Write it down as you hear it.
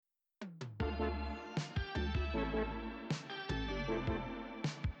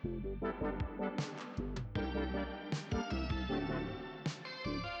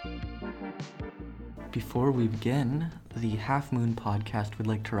Before we begin, the Half Moon podcast would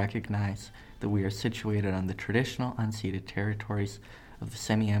like to recognize that we are situated on the traditional unceded territories of the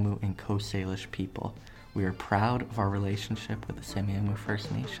Semiahmoo and Coast Salish people. We are proud of our relationship with the Semiahmoo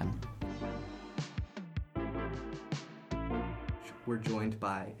First Nation. We're joined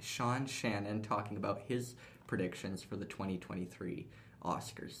by Shannon talking about his predictions for the 2023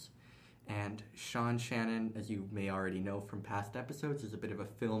 Oscars. And Shannon, as you may already know from past episodes, is a bit of a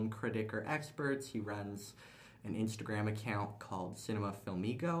film critic or expert. He runs an Instagram account called Cinema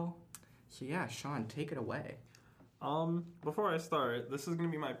Filmigo. So yeah, Sean, take it away. Before I start, this is going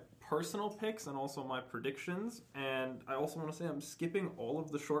to be my personal picks and also my predictions. And I also want to say I'm skipping all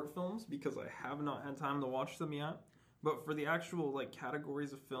of the short films because I have not had time to watch them yet. But for the actual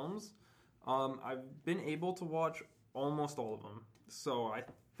categories of films, I've been able to watch almost all of them. So I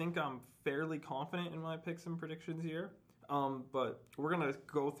think I'm fairly confident in my picks and predictions here. But we're going to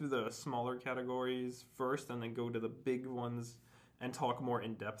go through the smaller categories first and then go to the big ones and talk more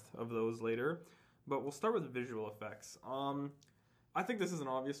in depth of those later. But we'll start with visual effects. I think this is an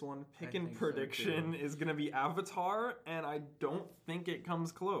obvious one. Pick and prediction is going to be Avatar, and I don't think it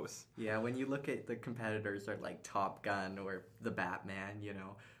comes close. Yeah, when you look at the competitors are like Top Gun or The Batman,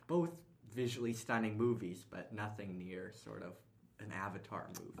 both visually stunning movies, but nothing near sort of an Avatar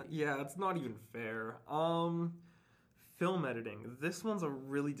movie. Yeah, it's not even fair. Film editing. This one's a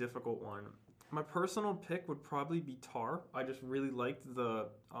really difficult one. My personal pick would probably be Tar. I just really liked the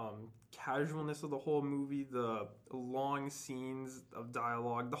casualness of the whole movie, the long scenes of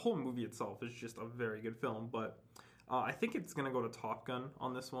dialogue. The whole movie itself is just a very good film, but I think it's going to go to Top Gun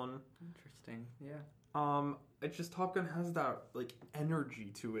on this one. Interesting, yeah. It's just Top Gun has that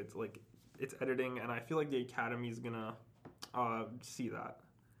energy to it, its editing, and I feel like the Academy is going to see that.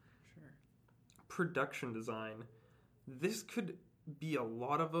 Sure. Production design. This could be a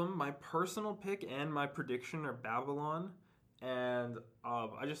lot of them. My personal pick and my prediction are Babylon, and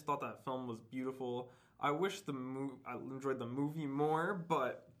I just thought that film was beautiful. I wish I enjoyed the movie more,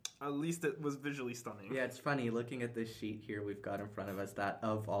 but at least it was visually stunning. Yeah, it's funny, looking at this sheet here we've got in front of us, that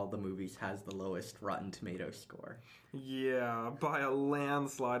of all the movies has the lowest Rotten Tomatoes score. Yeah, by a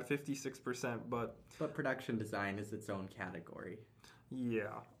landslide, 56%, but production design is its own category.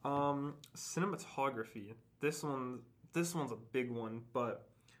 Yeah. Cinematography. This one's a big one, but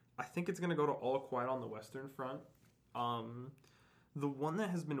I think it's going to go to All Quiet on the Western Front. The one that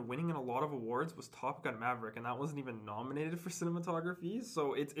has been winning in a lot of awards was Top Gun Maverick, and that wasn't even nominated for cinematography,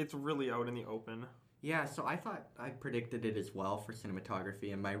 so it's really out in the open. Yeah, so I thought I predicted it as well for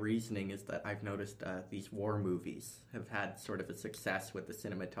cinematography, and my reasoning is that I've noticed these war movies have had sort of a success with the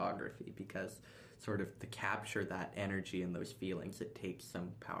cinematography because sort of to capture that energy and those feelings, it takes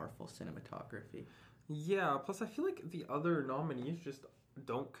some powerful cinematography. Yeah, plus I feel like the other nominees just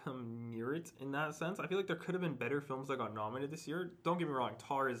don't come near it in that sense. I feel like there could have been better films that got nominated this year. Don't get me wrong,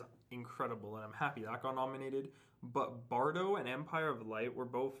 Tar is incredible, and I'm happy that got nominated. But Bardo and Empire of Light were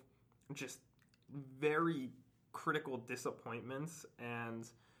both just very critical disappointments, and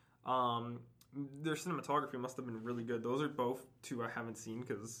their cinematography must have been really good. Those are both two I haven't seen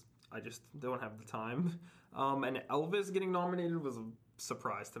because I just don't have the time. And Elvis getting nominated was a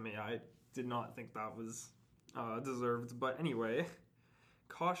surprise to me. I did not think that was deserved. But anyway,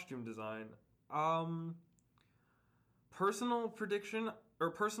 costume design. Personal prediction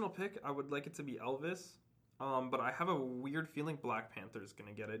or personal pick, I would like it to be Elvis. But I have a weird feeling Black Panther is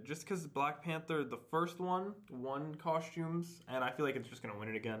going to get it. Just because Black Panther, the first one, won costumes, and I feel like it's just going to win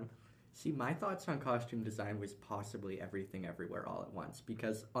it again. See, my thoughts on costume design was possibly Everything Everywhere All at Once.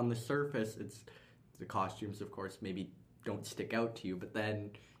 Because on the surface, it's the costumes, of course, maybe don't stick out to you. But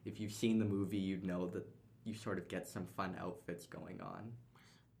then if you've seen the movie, you'd know that you sort of get some fun outfits going on.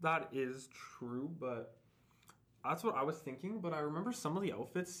 That is true, but that's what I was thinking. But I remember some of the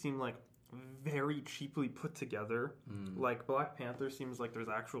outfits seem like very cheaply put together. Like Black Panther seems like there's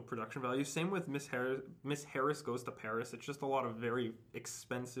actual production value. Same with Miss Harris Goes to Paris. It's just a lot of very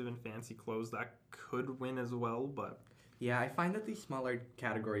expensive and fancy clothes that could win as well, but yeah, I find that these smaller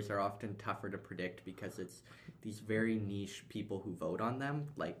categories are often tougher to predict because it's these very niche people who vote on them.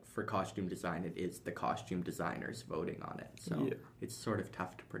 Like for costume design, it is the costume designers voting on it. So It's sort of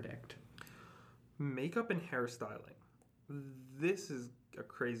tough to predict. Makeup and hairstyling. This is a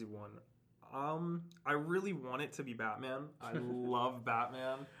crazy one. I really want it to be Batman. I love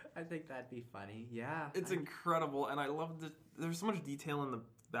Batman. I think that'd be funny. Yeah. It's incredible, and I love there's so much detail in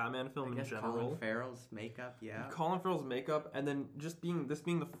Batman film I guess in general. Colin Farrell's makeup, yeah. Colin Farrell's makeup, and then just being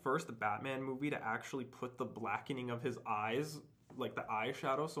the first Batman movie to actually put the blackening of his eyes, like the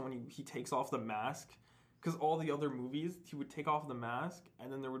eyeshadow, so when he takes off the mask, because all the other movies, he would take off the mask,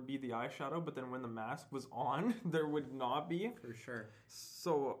 and then there would be the eyeshadow, but then when the mask was on, there would not be. For sure.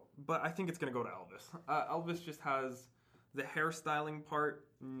 So, but I think it's going to go to Elvis. Elvis just has the hairstyling part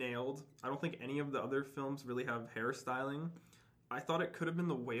nailed. I don't think any of the other films really have hairstyling. I thought it could have been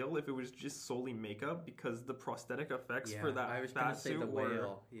The Whale if it was just solely makeup, because the prosthetic effects for that bat suit were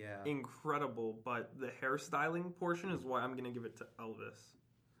incredible, but the hairstyling portion is why I'm going to give it to Elvis.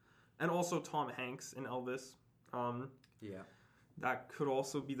 And also Tom Hanks in Elvis. That could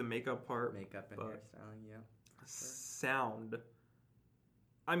also be the makeup part. Makeup and hairstyling, yeah. Sure. Sound.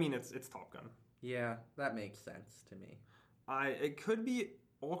 I mean, it's Top Gun. Yeah, that makes sense to me. It could be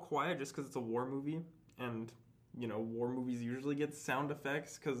All Quiet just because it's a war movie, and war movies usually get sound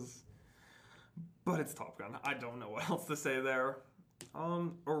effects but it's Top Gun. I don't know what else to say there.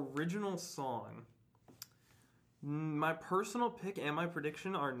 Original song. My personal pick and my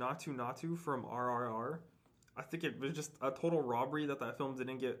prediction are Natu Natu from RRR. I think it was just a total robbery that film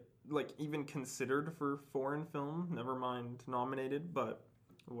didn't get even considered for foreign film. Never mind nominated, but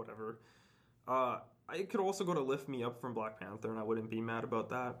whatever. I could also go to Lift Me Up from Black Panther, and I wouldn't be mad about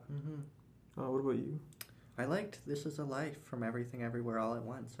that. Mm-hmm. What about you? I liked This Is a Life from Everything Everywhere All at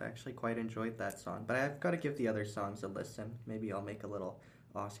Once. I actually quite enjoyed that song, but I've got to give the other songs a listen. Maybe I'll make a little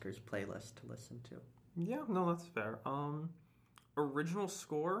Oscars playlist to listen to. Yeah, no, that's fair. Original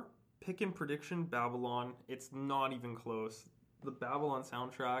score, pick and prediction, Babylon. It's not even close. The Babylon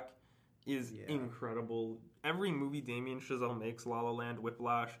soundtrack is incredible. Every movie Damien Chazelle makes, La La Land,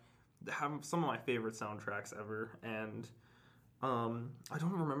 Whiplash, have some of my favorite soundtracks ever. And I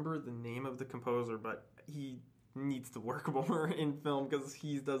don't remember the name of the composer, but he needs to work more in film because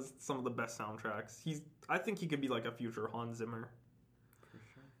he does some of the best soundtracks. I think he could be like a future Hans Zimmer.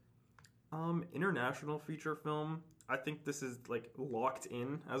 International feature film. I think this is locked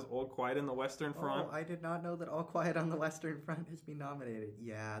in as All Quiet on the Western Front. Oh, I did not know that All Quiet on the Western Front has been nominated.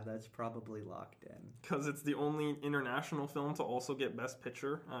 Yeah, that's probably locked in. Because it's the only international film to also get Best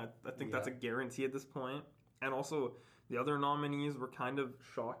Picture. I think that's a guarantee at this point. And also, the other nominees were kind of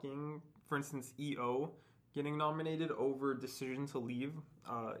shocking. For instance, EO getting nominated over Decision to Leave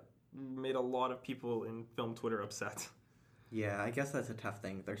made a lot of people in film Twitter upset. Yeah, I guess that's a tough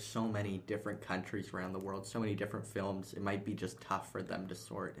thing. There's so many different countries around the world, so many different films. It might be just tough for them to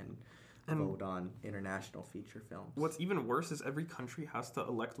sort and vote on international feature films. What's even worse is every country has to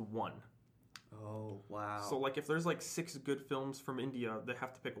elect one. Oh, wow. So, if there's 6 good films from India, they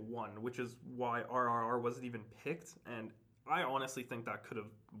have to pick one, which is why RRR wasn't even picked. And I honestly think that could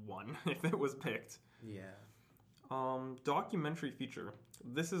have won if it was picked. Yeah. Documentary feature.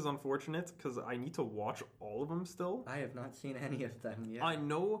 This is unfortunate because I need to watch all of them still. I have not seen any of them yet. I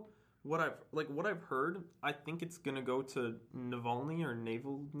know what I've heard. I think it's gonna go to Navalny or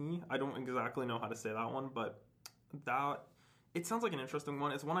Navalny. I don't exactly know how to say that one, but it sounds like an interesting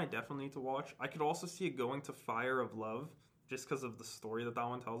one. It's one I definitely need to watch. I could also see it going to Fire of Love just because of the story that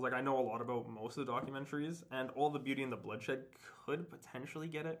one tells. I know a lot about most of the documentaries, and All the Beauty and the Bloodshed could potentially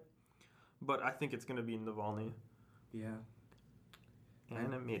get it, but I think it's gonna be Navalny. Yeah.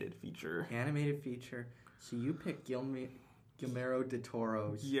 Animated feature. So you picked Guillermo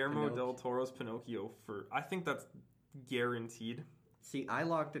del Toro's Pinocchio for... I think that's guaranteed. See, I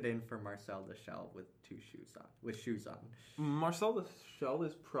locked it in for Marcel Deschelles with shoes on. Marcel Deschelles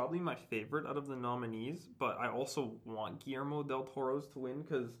is probably my favorite out of the nominees, but I also want Guillermo del Toro's to win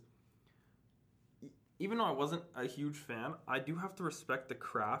because even though I wasn't a huge fan, I do have to respect the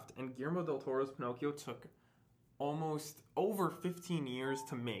craft, and Guillermo del Toro's Pinocchio took almost over 15 years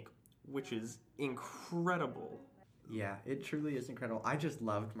to make, which is incredible. Yeah, it truly is incredible. I just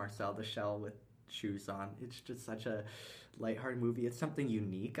loved Marcel Deschelles with shoes on. It's just such a lighthearted movie. It's something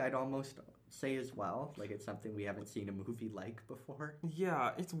unique, I'd almost say as well. It's something we haven't seen a movie like before.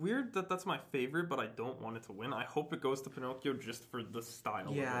 Yeah, it's weird that that's my favorite, but I don't want it to win. I hope it goes to Pinocchio just for the style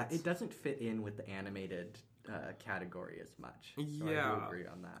of it. Yeah, it doesn't fit in with the animated category as much. So I do agree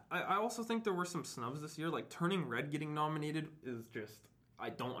on that. I also think there were some snubs this year. Turning Red getting nominated is just... I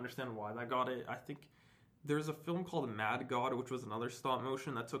don't understand why that got it. I think there's a film called Mad God, which was another stop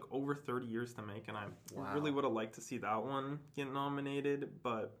motion that took over 30 years to make, and I really would have liked to see that one get nominated,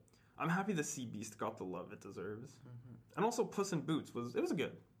 but I'm happy the Sea Beast got the love it deserves. Mm-hmm. And also Puss in Boots was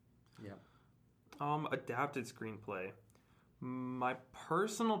good. Yeah. Adapted screenplay. My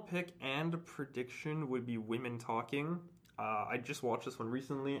personal pick and prediction would be Women Talking. I just watched this one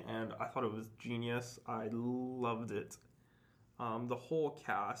recently, and I thought it was genius. I loved it. The whole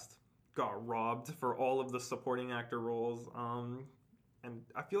cast got robbed for all of the supporting actor roles. And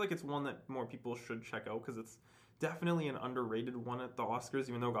I feel like it's one that more people should check out because it's definitely an underrated one at the Oscars,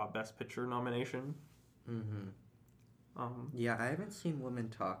 even though it got Best Picture nomination. Yeah, I haven't seen Women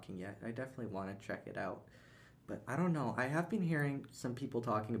Talking yet. I definitely want to check it out. But I don't know. I have been hearing some people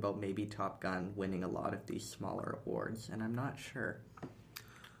talking about maybe Top Gun winning a lot of these smaller awards, and I'm not sure.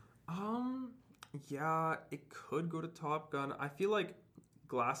 Yeah, it could go to Top Gun. I feel like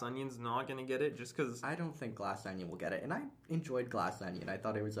Glass Onion's not going to get it just because... I don't think Glass Onion will get it. And I enjoyed Glass Onion. I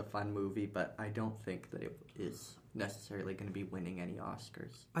thought it was a fun movie, but I don't think that it is necessarily going to be winning any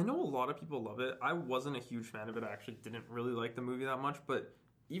Oscars. I know a lot of people love it. I wasn't a huge fan of it. I actually didn't really like the movie that much, but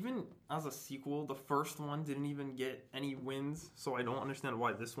even as a sequel, the first one didn't even get any wins, so I don't understand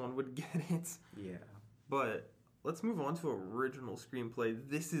why this one would get it. Yeah. But let's move on to original screenplay.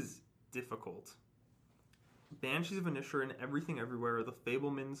 This is difficult. Banshees of Inisherin, Everything Everywhere, The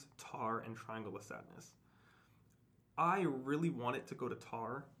Fabelmans, Tar, and Triangle of Sadness. I really want it to go to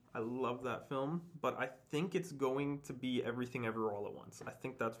Tar. I love that film, but I think it's going to be Everything Everywhere All at Once. I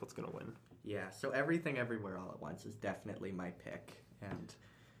think that's what's going to win. Yeah, so Everything Everywhere All at Once is definitely my pick. And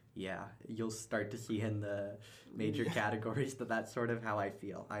yeah, you'll start to see in the major categories that's sort of how I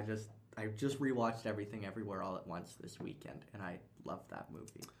feel. I just rewatched Everything Everywhere All at Once this weekend, and I love that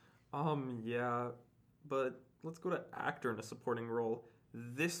movie. Yeah, but let's go to actor in a supporting role.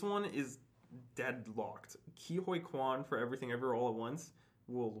 This one is deadlocked. Ke Huy Quan for Everything Everywhere All at Once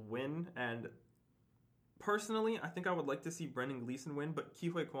will win, and personally, I think I would like to see Brendan Gleeson win, but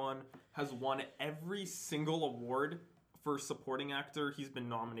Ke Huy Quan has won every single award for supporting actor he's been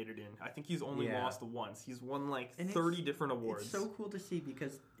nominated in. I think he's only lost once. He's won like 30 different awards. It's so cool to see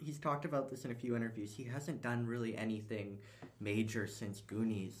because he's talked about this in a few interviews. He hasn't done really anything major since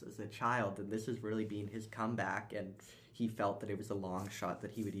Goonies as a child, and this has really been his comeback, and he felt that it was a long shot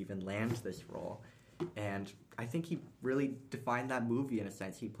that he would even land this role. And I think he really defined that movie in a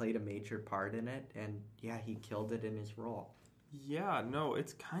sense. He played a major part in it, and yeah, he killed it in his role. Yeah, no,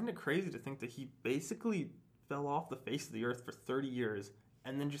 it's kind of crazy to think that he basically fell off the face of the earth for 30 years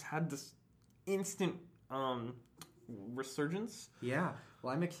and then just had this instant resurgence. Yeah,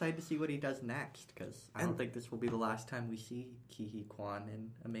 well, I'm excited to see what he does next because I don't think this will be the last time we see Ke Huy Quan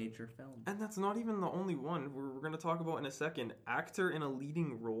in a major film. And that's not even the only one we're going to talk about in a second. Actor in a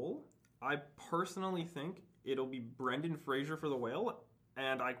leading role. I personally think it'll be Brendan Fraser for The Whale,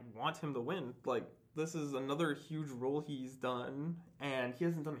 and I want him to win. Like, this is another huge role he's done, and he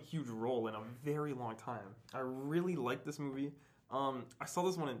hasn't done a huge role in a very long time. I really like this movie. I saw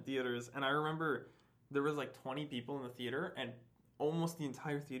this one in theaters, and I remember there was like 20 people in the theater, and almost the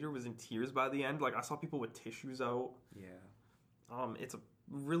entire theater was in tears by the end. Like, I saw people with tissues out. Yeah. It's a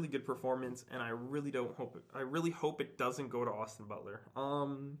really good performance, and I really hope it doesn't go to Austin Butler.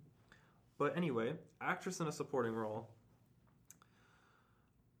 But anyway, actress in a supporting role.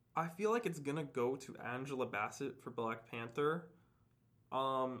 I feel like it's gonna go to Angela Bassett for Black Panther.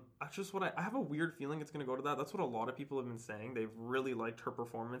 I have a weird feeling it's gonna go to that. That's what a lot of people have been saying. They've really liked her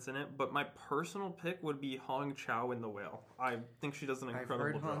performance in it. But my personal pick would be Hong Chow in The Whale. I think she does an incredible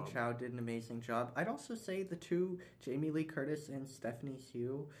job. I've heard Hong Chow did an amazing job. I'd also say the two, Jamie Lee Curtis and Stephanie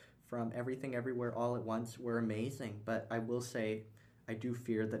Hsu from Everything Everywhere All at Once, were amazing. But I will say, I do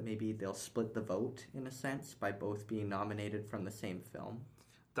fear that maybe they'll split the vote, in a sense, by both being nominated from the same film.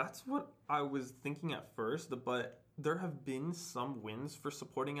 That's what I was thinking at first, but there have been some wins for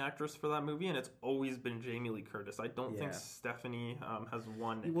supporting actress for that movie, and it's always been Jamie Lee Curtis. I don't think Stephanie has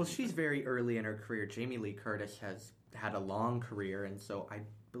won. Well, she's very early in her career. Jamie Lee Curtis has had a long career, and so I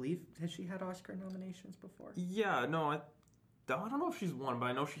believe, has she had Oscar nominations before? Yeah, no, I don't know if she's won, but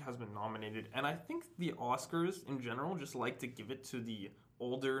I know she has been nominated. And I think the Oscars, in general, just like to give it to the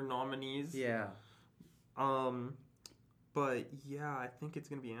older nominees. Yeah. But yeah, I think it's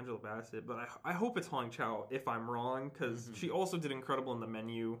going to be Angela Bassett. But I hope it's Hong Chow if I'm wrong, because she also did incredible in The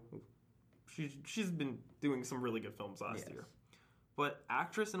Menu. She's been doing some really good films last year. But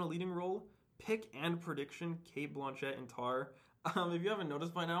actress in a leading role, pick and prediction, Cate Blanchett in Tar. If you haven't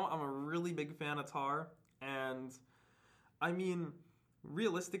noticed by now, I'm a really big fan of Tar. And I mean,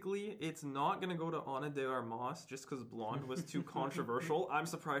 realistically, it's not going to go to Ana de Armas just because Blonde was too controversial. I'm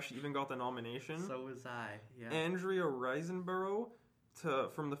surprised she even got the nomination. So was I, yeah. Andrea Riseborough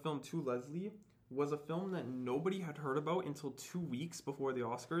from the film To Leslie was a film that nobody had heard about until 2 weeks before the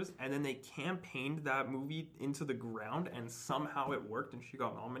Oscars, and then they campaigned that movie into the ground, and somehow it worked, and she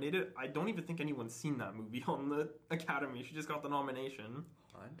got nominated. I don't even think anyone's seen that movie on the Academy. She just got the nomination.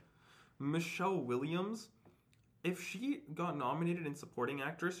 What? Michelle Williams... If she got nominated in supporting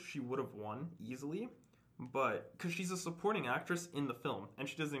actress, she would have won easily. but because she's a supporting actress in the film and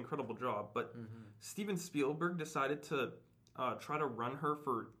she does an incredible job. But Steven Spielberg decided to try to run her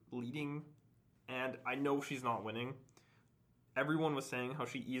for leading, and I know she's not winning. Everyone was saying how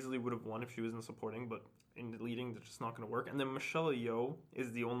she easily would have won if she was in supporting, but in leading, that's just not going to work. And then Michelle Yeoh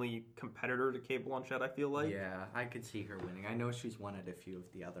is the only competitor to Cate Blanchett, I feel like. Yeah, I could see her winning. I know she's won at a few of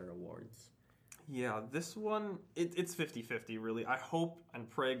the other awards. Yeah, this one, it's 50-50, really. I hope and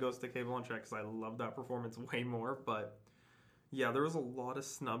pray it goes to Cate Blanchett because I love that performance way more. But yeah, there was a lot of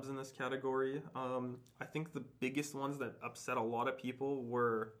snubs in this category. I think the biggest ones that upset a lot of people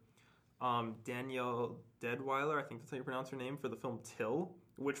were Danielle Deadwyler, I think that's how you pronounce her name, for the film Till,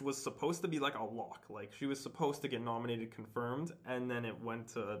 which was supposed to be like a lock. Like, she was supposed to get nominated, confirmed, and then it went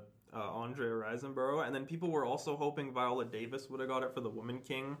to Andrea Riseborough. And then people were also hoping Viola Davis would have got it for The Woman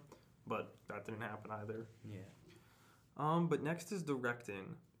King, but that didn't happen either. Yeah. But next is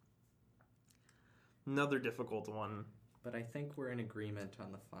directing. Another difficult one. But I think we're in agreement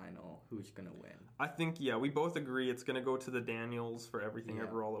on the final who's going to win. I think, yeah, we both agree it's going to go to the Daniels for Everything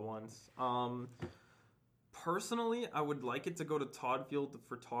Ever All at Once. Personally, I would like it to go to Todd Field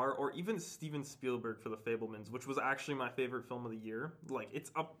for Tar, or even Steven Spielberg for The Fabelmans, which was actually my favorite film of the year. Like,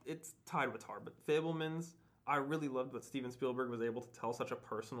 it's tied with Tar, but Fabelmans, I really loved what Steven Spielberg was able to tell such a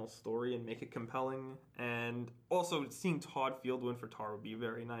personal story and make it compelling. And also, seeing Todd Field win for Tar would be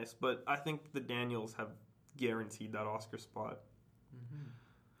very nice. But I think the Daniels have guaranteed that Oscar spot.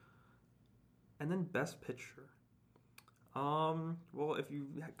 And then Best Picture. Well, if you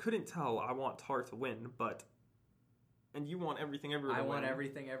couldn't tell, I want Tar to win, and you want Everything Everywhere to win. I want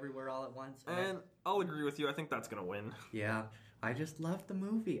Everything Everywhere All at Once. And I'll agree with you. I think that's going to win. Yeah, I just love the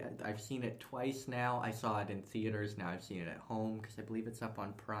movie. I've seen it twice now. I saw it in theaters. Now I've seen it at home because I believe it's up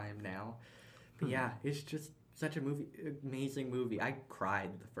on Prime now. But yeah, it's just such a amazing movie. I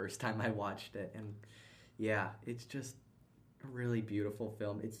cried the first time I watched it. And yeah, it's just a really beautiful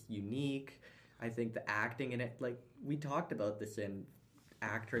film. It's unique. I think the acting in it, like, we talked about this in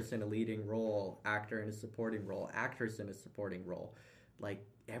actress in a leading role, actor in a supporting role, actress in a supporting role. Like,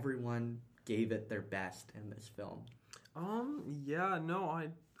 everyone gave it their best in this film. Yeah, no, I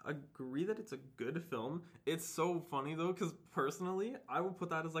agree that it's a good film. It's so funny, though, because personally, I would put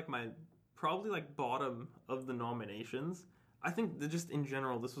that as, like, my probably, like, bottom of the nominations. I think that just in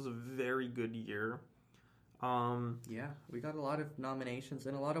general, this was a very good year. Yeah, we got a lot of nominations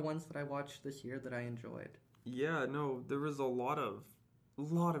and a lot of ones that I watched this year that I enjoyed. Yeah, no, there was a lot of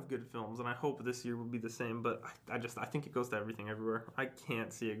good films, and I hope this year will be the same, but I think it goes to Everything Everywhere. I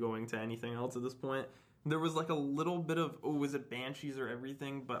can't see it going to anything else at this point. There was like a little bit of, was it Banshees or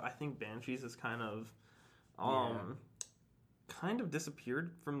Everything? But I think Banshees is kind of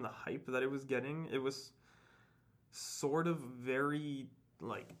disappeared from the hype that it was getting. It was sort of very,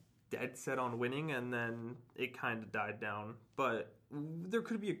 like, dead set on winning, and then it kind of died down. But there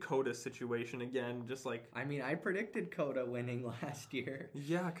could be a Coda situation again, just like... I mean, I predicted Coda winning last year.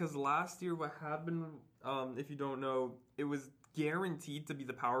 Yeah, because last year what happened, if you don't know, it was guaranteed to be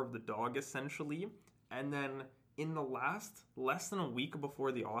The Power of the Dog, essentially. And then in the less than a week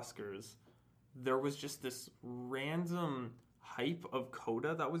before the Oscars, there was just this random hype of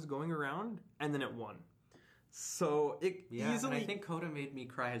Coda that was going around, and then it won. So it easily... and I think Coda made me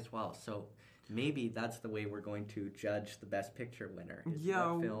cry as well. So maybe that's the way we're going to judge the Best Picture winner. Is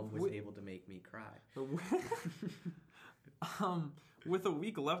what film was able to make me cry. With a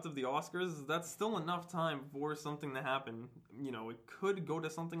week left of the Oscars, that's still enough time for something to happen. You know, it could go to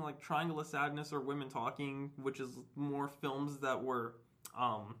something like Triangle of Sadness or Women Talking, which is more films that were,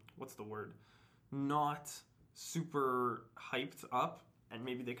 not super hyped up, and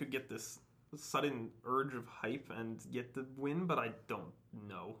maybe they could get this sudden urge of hype and get the win, but I don't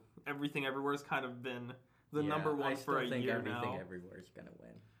know. Everything Everywhere has kind of been the number one for a year now. Everything Everywhere is going to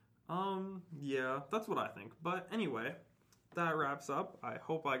win. Yeah, that's what I think. But anyway, that wraps up. I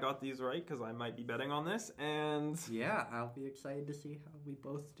hope I got these right, because I might be betting on this, and... Yeah, I'll be excited to see how we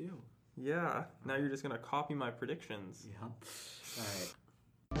both do. Yeah, now you're just going to copy my predictions. Yeah.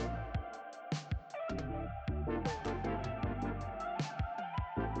 All right.